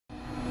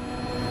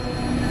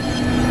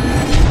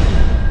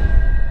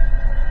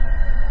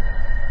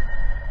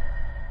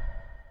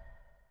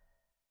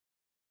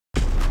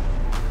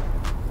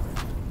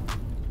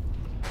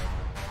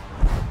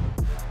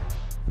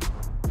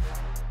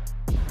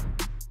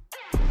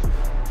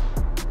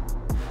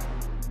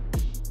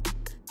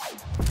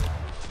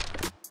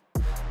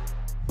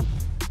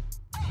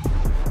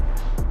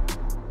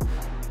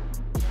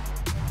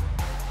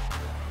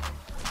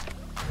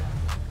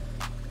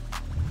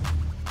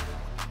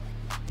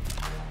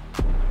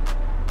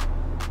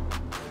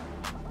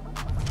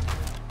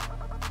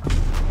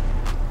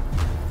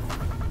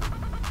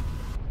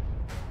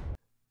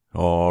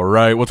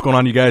right, what's going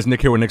on, you guys?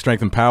 Nick here with Nick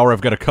Strength and Power.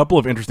 I've got a couple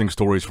of interesting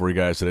stories for you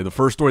guys today. The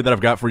first story that I've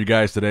got for you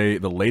guys today,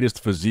 the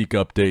latest physique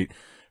update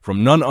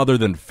from none other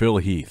than Phil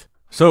Heath.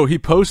 So he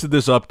posted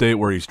this update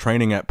where he's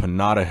training at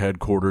Panada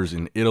headquarters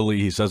in Italy.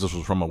 He says this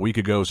was from a week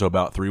ago, so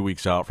about 3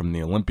 weeks out from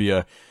the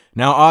Olympia.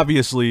 Now,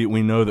 obviously,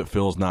 we know that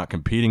Phil's not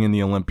competing in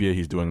the Olympia.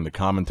 He's doing the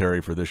commentary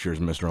for this year's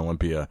Mr.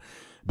 Olympia.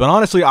 But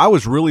honestly, I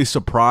was really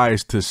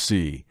surprised to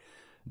see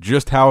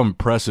just how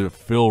impressive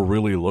Phil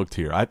really looked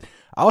here.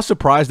 I was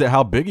surprised at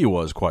how big he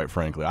was, quite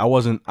frankly.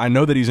 I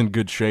know that he's in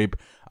good shape.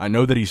 I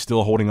know that he's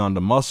still holding on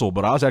to muscle,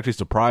 but I was actually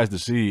surprised to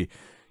see,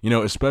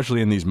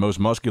 especially in these most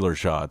muscular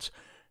shots,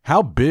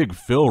 how big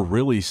Phil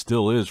really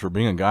still is for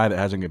being a guy that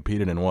hasn't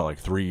competed in, like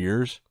 3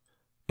 years?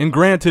 And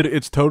granted,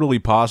 it's totally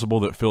possible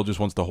that Phil just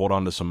wants to hold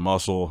on to some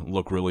muscle,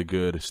 look really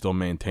good, still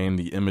maintain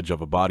the image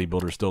of a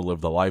bodybuilder, still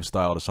live the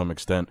lifestyle to some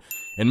extent,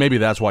 and maybe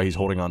that's why he's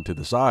holding on to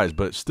the size,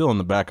 but still in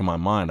the back of my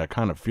mind, I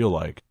kind of feel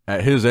like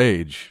at his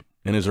age,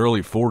 in his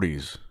early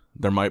 40s,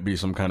 there might be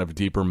some kind of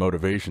deeper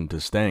motivation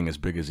to staying as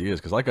big as he is,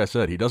 because like I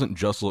said, he doesn't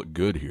just look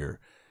good here.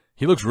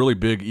 He looks really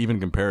big even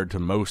compared to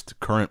most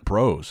current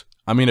pros.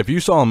 I mean, if you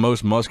saw a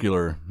most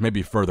muscular,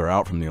 maybe further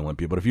out from the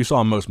Olympia, but if you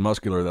saw a most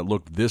muscular that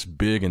looked this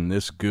big and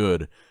this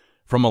good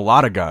from a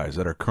lot of guys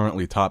that are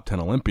currently top 10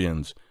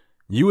 Olympians,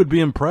 you would be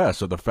impressed.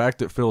 So the fact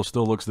that Phil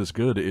still looks this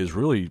good is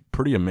really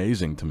pretty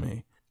amazing to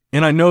me.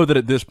 And I know that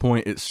at this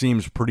point, it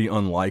seems pretty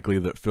unlikely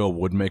that Phil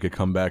would make a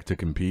comeback to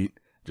compete,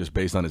 just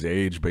based on his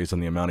age, based on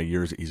the amount of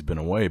years that he's been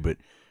away, but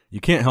you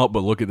can't help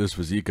but look at this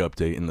physique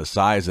update and the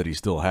size that he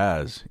still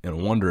has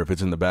and wonder if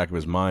it's in the back of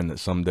his mind that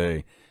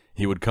someday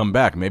he would come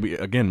back. Maybe,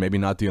 again, maybe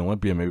not the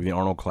Olympia, maybe the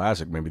Arnold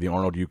Classic, maybe the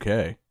Arnold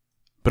UK.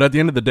 But at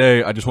the end of the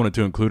day, I just wanted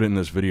to include it in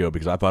this video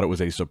because I thought it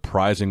was a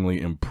surprisingly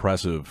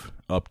impressive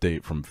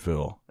update from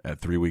Phil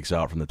at 3 weeks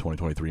out from the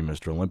 2023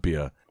 Mr.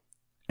 Olympia.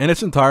 And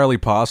it's entirely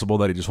possible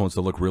that he just wants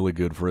to look really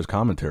good for his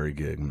commentary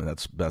gig. I mean,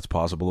 that's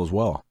possible as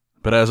well.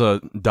 But as a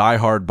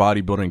diehard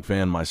bodybuilding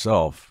fan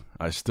myself,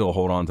 I still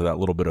hold on to that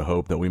little bit of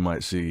hope that we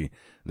might see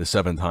the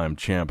 7-time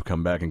champ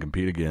come back and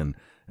compete again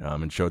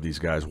and show these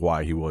guys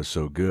why he was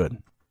so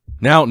good.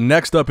 Now,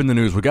 next up in the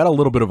news, we got a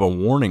little bit of a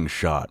warning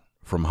shot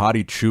from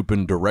Hadi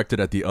Choopan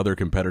directed at the other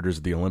competitors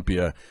at the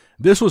Olympia.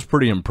 This was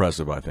pretty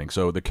impressive, I think.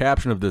 So the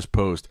caption of this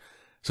post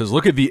says,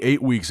 "Look at the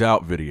 8 weeks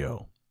out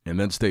video and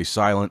then stay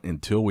silent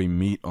until we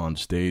meet on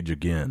stage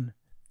again."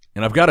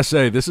 And I've got to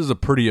say, this is a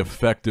pretty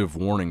effective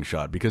warning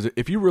shot because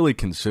if you really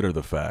consider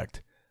the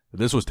fact that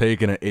this was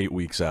taken at 8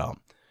 weeks out,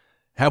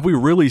 have we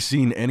really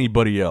seen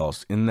anybody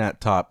else in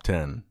that top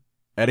 10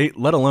 at 8,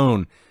 let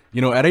alone,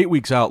 at 8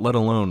 weeks out, let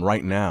alone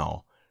right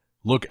now,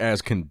 look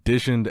as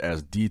conditioned,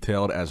 as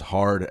detailed, as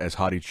hard as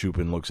Hadi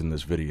Choopan looks in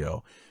this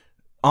video?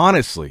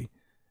 Honestly,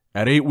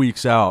 at 8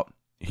 weeks out,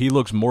 he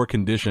looks more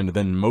conditioned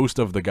than most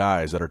of the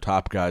guys that are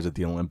top guys at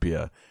the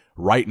Olympia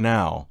right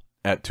now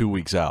at 2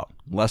 weeks out,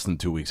 less than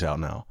 2 weeks out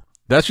now.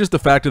 That's just the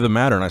fact of the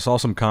matter, and I saw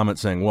some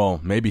comments saying, well,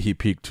 maybe he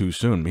peaked too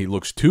soon. He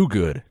looks too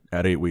good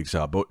at 8 weeks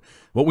out. But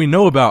what we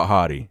know about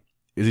Hadi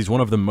is he's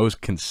one of the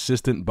most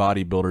consistent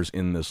bodybuilders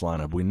in this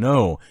lineup. We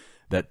know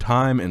that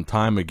time and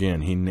time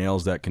again he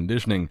nails that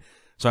conditioning,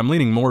 so I'm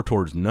leaning more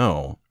towards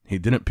no, he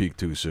didn't peak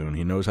too soon.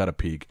 He knows how to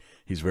peak.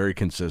 He's very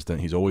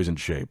consistent. He's always in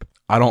shape.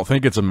 I don't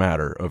think it's a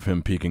matter of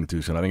him peaking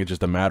too soon. I think it's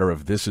just a matter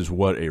of this is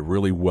what a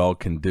really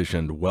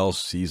well-conditioned,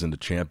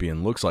 well-seasoned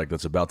champion looks like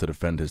that's about to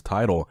defend his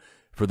title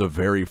for the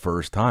very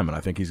first time. And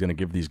I think he's going to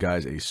give these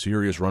guys a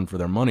serious run for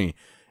their money,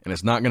 and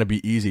it's not going to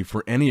be easy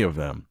for any of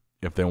them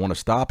if they want to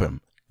stop him.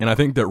 And I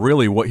think that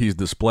really what he's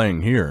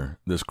displaying here,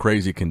 this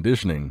crazy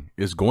conditioning,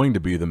 is going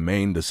to be the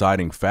main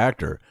deciding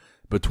factor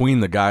between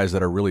the guys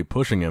that are really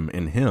pushing him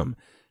and him.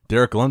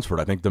 Derek Lunsford,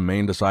 I think the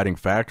main deciding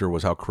factor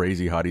was how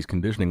crazy Hadi's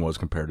conditioning was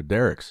compared to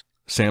Derek's.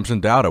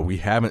 Samson Dauda, we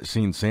haven't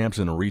seen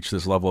Samson reach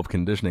this level of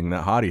conditioning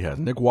that Hadi has.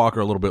 Nick Walker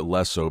a little bit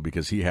less so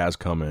because he has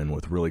come in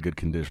with really good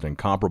conditioning,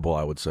 comparable,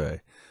 I would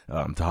say,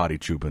 to Hadi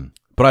Choopan.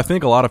 But I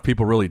think a lot of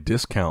people really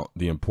discount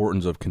the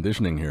importance of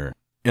conditioning here.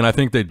 And I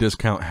think they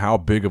discount how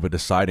big of a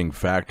deciding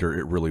factor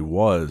it really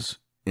was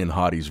in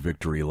Hadi's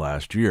victory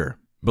last year.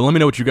 But let me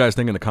know what you guys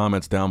think in the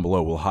comments down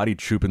below. Will Hadi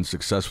Choopan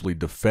successfully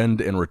defend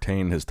and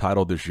retain his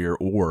title this year,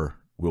 or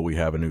will we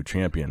have a new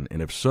champion?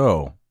 And if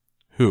so,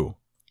 who?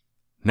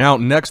 Now,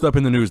 next up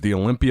in the news, the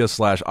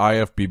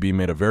Olympia/IFBB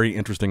made a very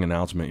interesting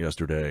announcement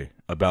yesterday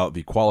about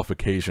the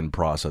qualification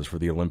process for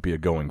the Olympia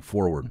going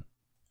forward.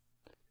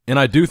 And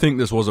I do think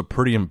this was a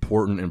pretty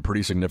important and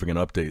pretty significant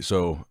update.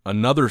 So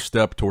another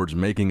step towards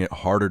making it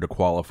harder to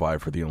qualify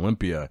for the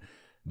Olympia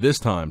this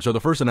time. So the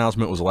first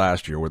announcement was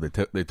last year where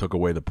they took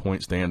away the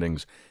point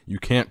standings. You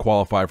can't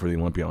qualify for the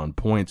Olympia on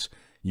points.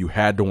 You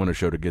had to win a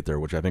show to get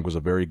there, which I think was a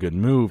very good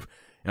move.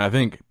 And I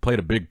think played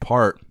a big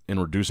part in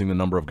reducing the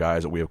number of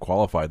guys that we have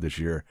qualified this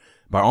year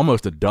by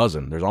almost a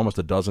dozen. There's almost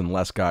a dozen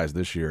less guys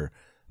this year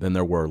than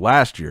there were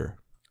last year.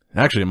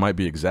 Actually, it might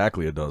be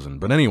exactly a dozen.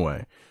 But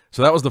anyway,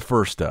 so that was the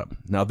first step.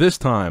 Now this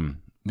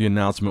time, the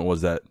announcement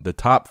was that the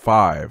top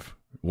 5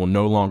 will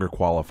no longer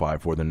qualify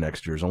for the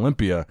next year's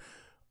Olympia.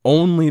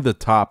 Only the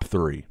top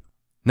 3.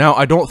 Now,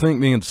 I don't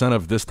think the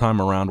incentive this time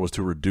around was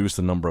to reduce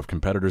the number of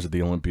competitors at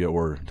the Olympia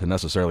or to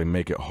necessarily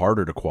make it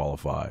harder to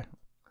qualify.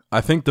 I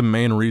think the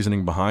main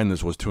reasoning behind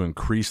this was to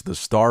increase the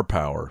star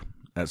power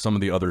at some of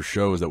the other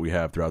shows that we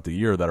have throughout the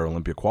year that are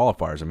Olympia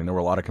qualifiers. I mean, there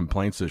were a lot of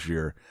complaints this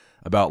year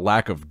about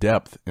lack of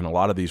depth in a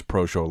lot of these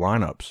pro show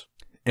lineups.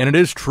 And it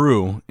is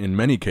true in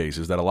many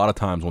cases that a lot of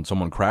times when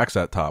someone cracks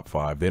that top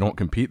 5, they don't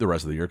compete the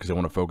rest of the year because they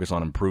want to focus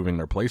on improving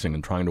their placing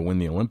and trying to win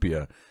the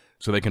Olympia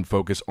so they can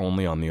focus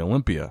only on the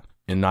Olympia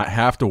and not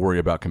have to worry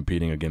about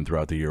competing again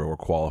throughout the year or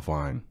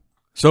qualifying.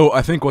 So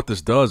I think what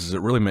this does is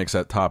it really makes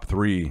that top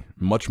 3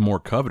 much more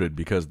coveted,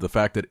 because the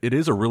fact that it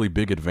is a really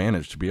big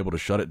advantage to be able to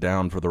shut it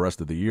down for the rest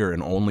of the year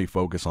and only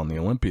focus on the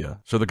Olympia.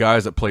 So the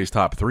guys that place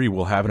top 3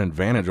 will have an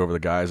advantage over the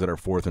guys that are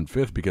 4th and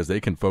 5th because they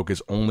can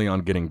focus only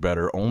on getting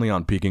better, only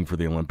on peaking for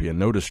the Olympia,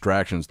 no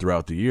distractions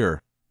throughout the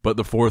year. But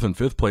the 4th and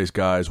 5th place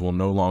guys will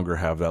no longer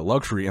have that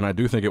luxury, and I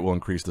do think it will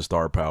increase the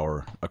star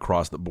power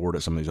across the board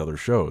at some of these other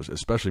shows,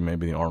 especially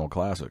maybe the Arnold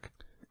Classic.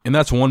 And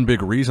that's one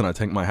big reason I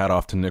take my hat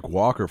off to Nick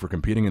Walker for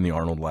competing in the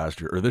Arnold last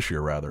year, or this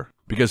year rather,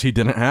 because he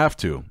didn't have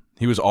to.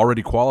 He was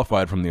already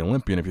qualified from the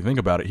Olympia, and if you think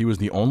about it, he was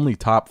the only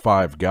top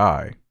 5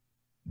 guy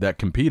that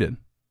competed.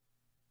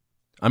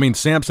 I mean,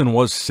 Samson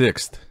was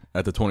 6th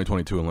at the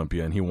 2022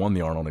 Olympia, and he won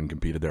the Arnold and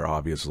competed there,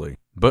 obviously.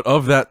 But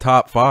of that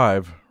top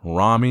 5,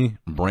 Rami,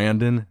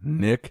 Brandon,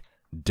 Nick,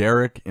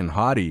 Derek, and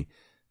Hadi,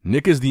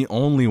 Nick is the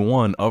only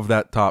one of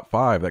that top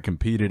 5 that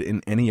competed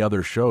in any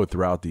other show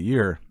throughout the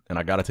year, and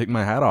I got to take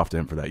my hat off to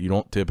him for that. You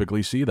don't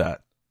typically see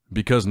that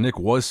because Nick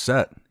was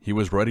set. He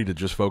was ready to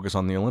just focus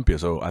on the Olympia,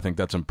 so I think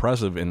that's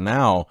impressive, and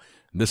now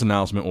this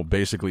announcement will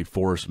basically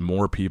force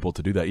more people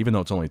to do that, even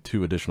though it's only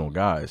 2 additional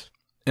guys.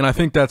 And I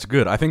think that's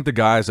good. I think the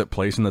guys that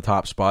place in the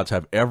top spots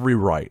have every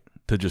right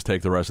to just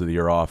take the rest of the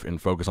year off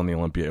and focus on the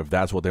Olympia if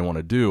that's what they want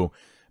to do.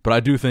 But I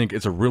do think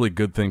it's a really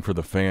good thing for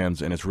the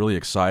fans, and it's really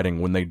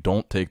exciting when they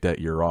don't take that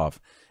year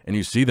off and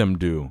you see them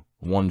do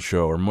one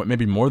show or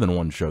maybe more than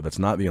one show that's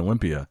not the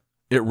Olympia.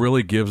 It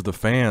really gives the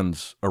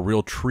fans a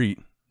real treat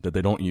that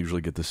they don't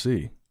usually get to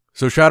see.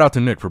 So shout out to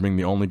Nick for being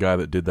the only guy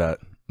that did that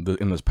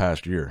in this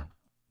past year.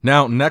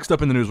 Now, next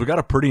up in the news, we got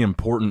a pretty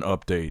important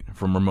update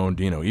from Ramon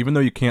Dino. Even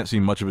though you can't see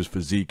much of his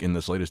physique in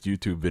this latest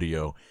YouTube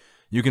video,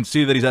 you can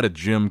see that he's at a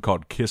gym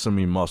called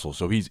Kissimmee Muscle.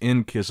 So he's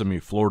in Kissimmee,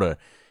 Florida.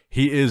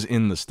 He is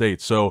in the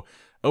States. So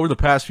over the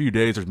past few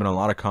days, there's been a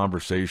lot of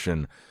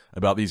conversation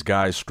about these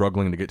guys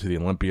struggling to get to the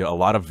Olympia, a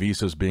lot of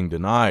visas being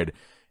denied.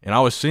 And I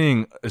was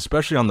seeing,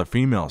 especially on the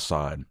female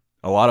side,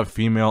 a lot of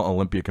female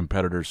Olympia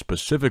competitors,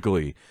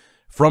 specifically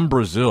from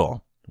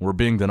Brazil, were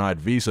being denied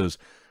visas.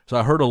 So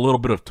I heard a little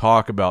bit of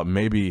talk about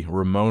maybe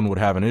Ramon would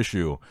have an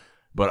issue,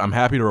 but I'm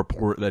happy to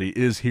report that he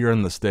is here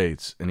in the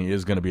States and he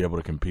is going to be able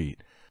to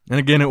compete. And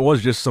again, it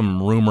was just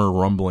some rumor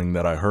rumbling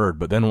that I heard,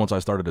 but then once I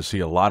started to see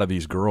a lot of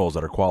these girls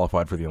that are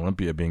qualified for the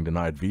Olympia being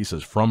denied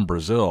visas from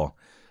Brazil,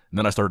 and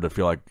then I started to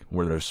feel like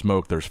where there's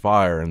smoke, there's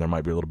fire, and there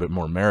might be a little bit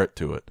more merit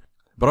to it.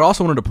 But I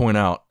also wanted to point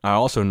out, I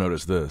also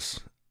noticed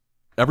this.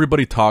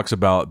 Everybody talks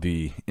about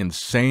the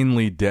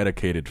insanely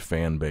dedicated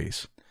fan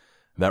base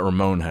that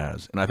Ramon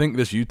has. And I think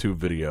this YouTube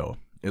video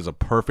is a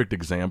perfect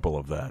example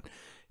of that.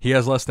 He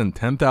has less than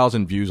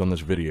 10,000 views on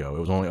this video. It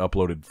was only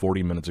uploaded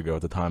 40 minutes ago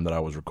at the time that I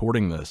was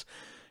recording this.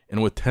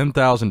 And with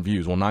 10,000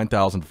 views, well,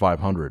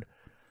 9,500,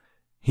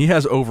 he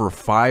has over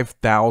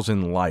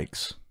 5,000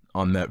 likes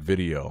on that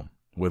video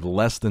with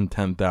less than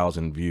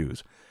 10,000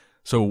 views.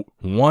 So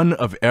 1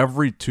 of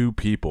every 2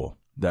 people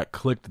that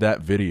clicked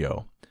that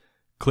video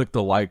clicked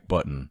the like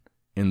button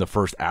in the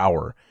first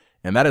hour.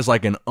 And that is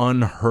like an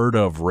unheard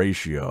of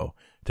ratio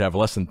to have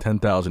less than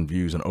 10,000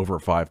 views and over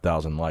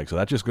 5,000 likes. So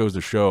that just goes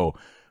to show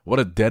what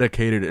a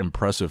dedicated,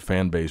 impressive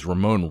fan base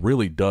Ramon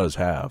really does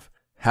have.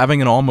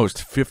 Having an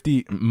almost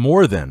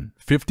more than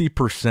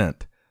 50%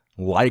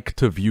 like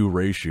to view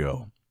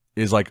ratio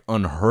is like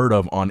unheard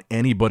of on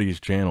anybody's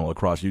channel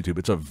across YouTube.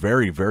 It's a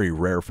very, very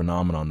rare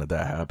phenomenon that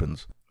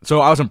happens.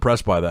 So I was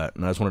impressed by that,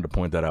 and I just wanted to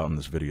point that out in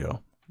this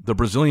video. The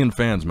Brazilian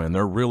fans, man,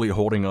 they're really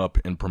holding up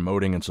and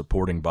promoting and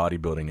supporting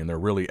bodybuilding, and they're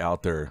really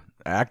out there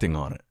acting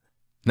on it.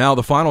 Now,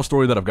 the final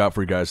story that I've got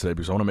for you guys today,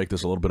 because I want to make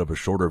this a little bit of a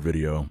shorter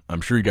video.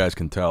 I'm sure you guys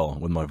can tell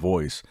with my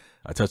voice.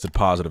 I tested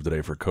positive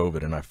today for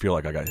COVID, and I feel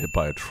like I got hit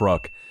by a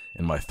truck,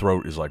 and my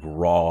throat is like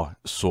raw,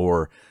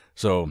 sore.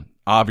 So,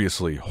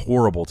 obviously,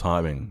 horrible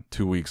timing,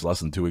 less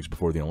than 2 weeks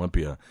before the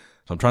Olympia.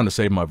 So I'm trying to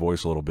save my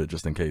voice a little bit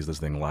just in case this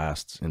thing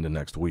lasts into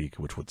next week,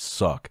 which would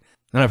suck.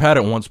 And I've had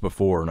it once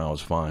before and I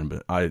was fine,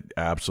 but I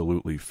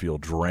absolutely feel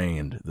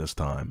drained this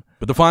time.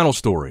 But the final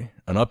story,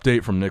 an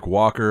update from Nick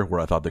Walker, where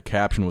I thought the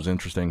caption was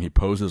interesting. He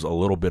poses a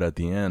little bit at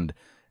the end,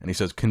 and he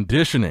says,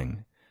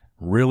 conditioning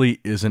really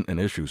isn't an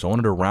issue. So I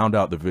wanted to round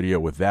out the video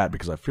with that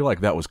because I feel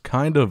like that was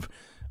kind of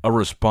a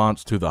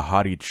response to the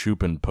Hadi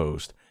Choopan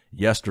post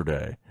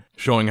yesterday,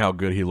 showing how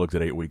good he looked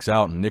at 8 weeks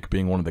out, and Nick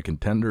being one of the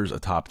contenders, a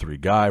top 3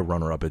 guy,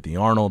 runner-up at the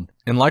Arnold.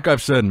 And like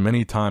I've said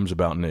many times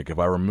about Nick, if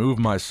I remove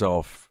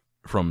myself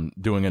from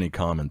doing any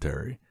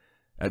commentary,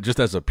 just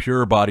as a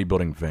pure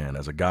bodybuilding fan,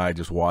 as a guy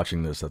just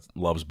watching this that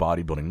loves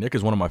bodybuilding, Nick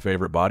is one of my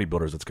favorite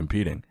bodybuilders that's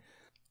competing.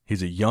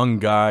 He's a young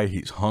guy,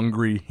 he's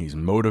hungry, he's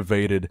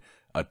motivated,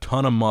 a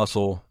ton of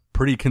muscle,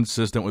 pretty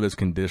consistent with his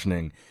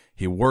conditioning.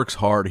 He works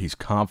hard, he's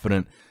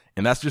confident,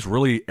 and that's just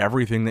really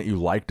everything that you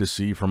like to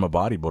see from a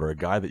bodybuilder, a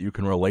guy that you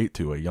can relate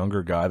to, a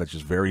younger guy that's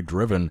just very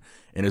driven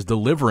and is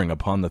delivering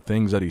upon the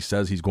things that he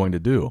says he's going to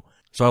do.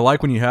 So I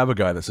like when you have a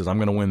guy that says, I'm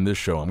going to win this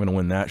show, I'm going to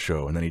win that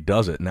show, and then he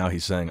does it. Now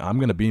he's saying, I'm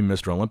going to be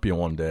Mr. Olympia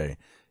one day.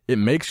 It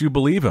makes you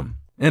believe him.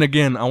 And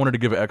again, I wanted to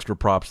give extra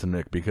props to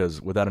Nick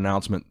because with that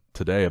announcement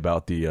today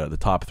about the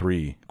top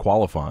 3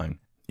 qualifying,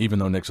 even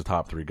though Nick's a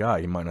top 3 guy,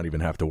 he might not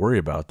even have to worry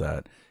about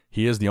that.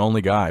 He is the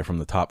only guy from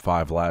the top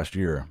 5 last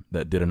year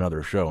that did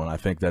another show, and I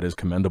think that is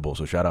commendable,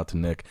 so shout out to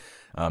Nick.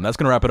 That's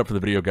going to wrap it up for the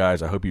video,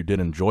 guys. I hope you did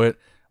enjoy it.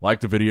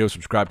 Like the video,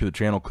 subscribe to the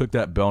channel, click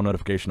that bell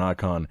notification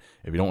icon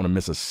if you don't want to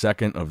miss a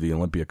second of the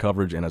Olympia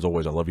coverage, and as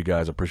always, I love you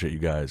guys, I appreciate you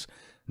guys.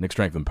 Nick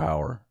Strength and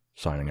Power,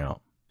 signing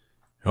out.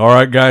 All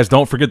right, guys,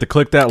 don't forget to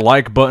click that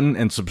like button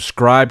and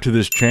subscribe to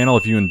this channel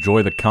if you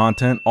enjoy the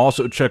content.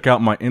 Also, check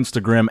out my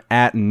Instagram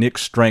at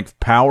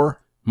NICKS&P,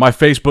 my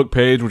Facebook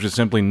page, which is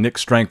simply Nick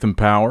Strength and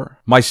Power,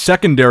 my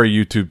secondary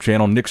YouTube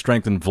channel, Nick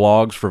Strength and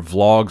Vlogs, for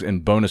vlogs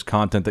and bonus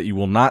content that you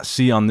will not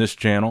see on this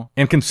channel,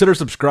 and consider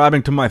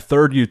subscribing to my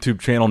third YouTube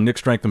channel, Nick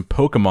Strength and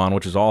Pokemon,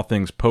 which is all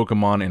things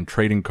Pokemon and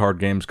trading card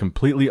games,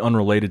 completely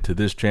unrelated to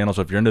this channel.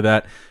 So if you're into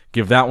that,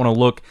 give that one a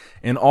look,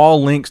 and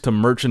all links to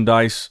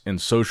merchandise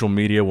and social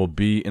media will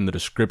be in the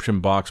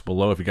description box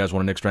below. If you guys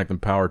want a Nick Strength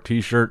and Power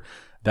t-shirt,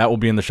 that will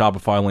be in the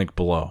Shopify link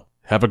below.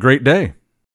 Have a great day.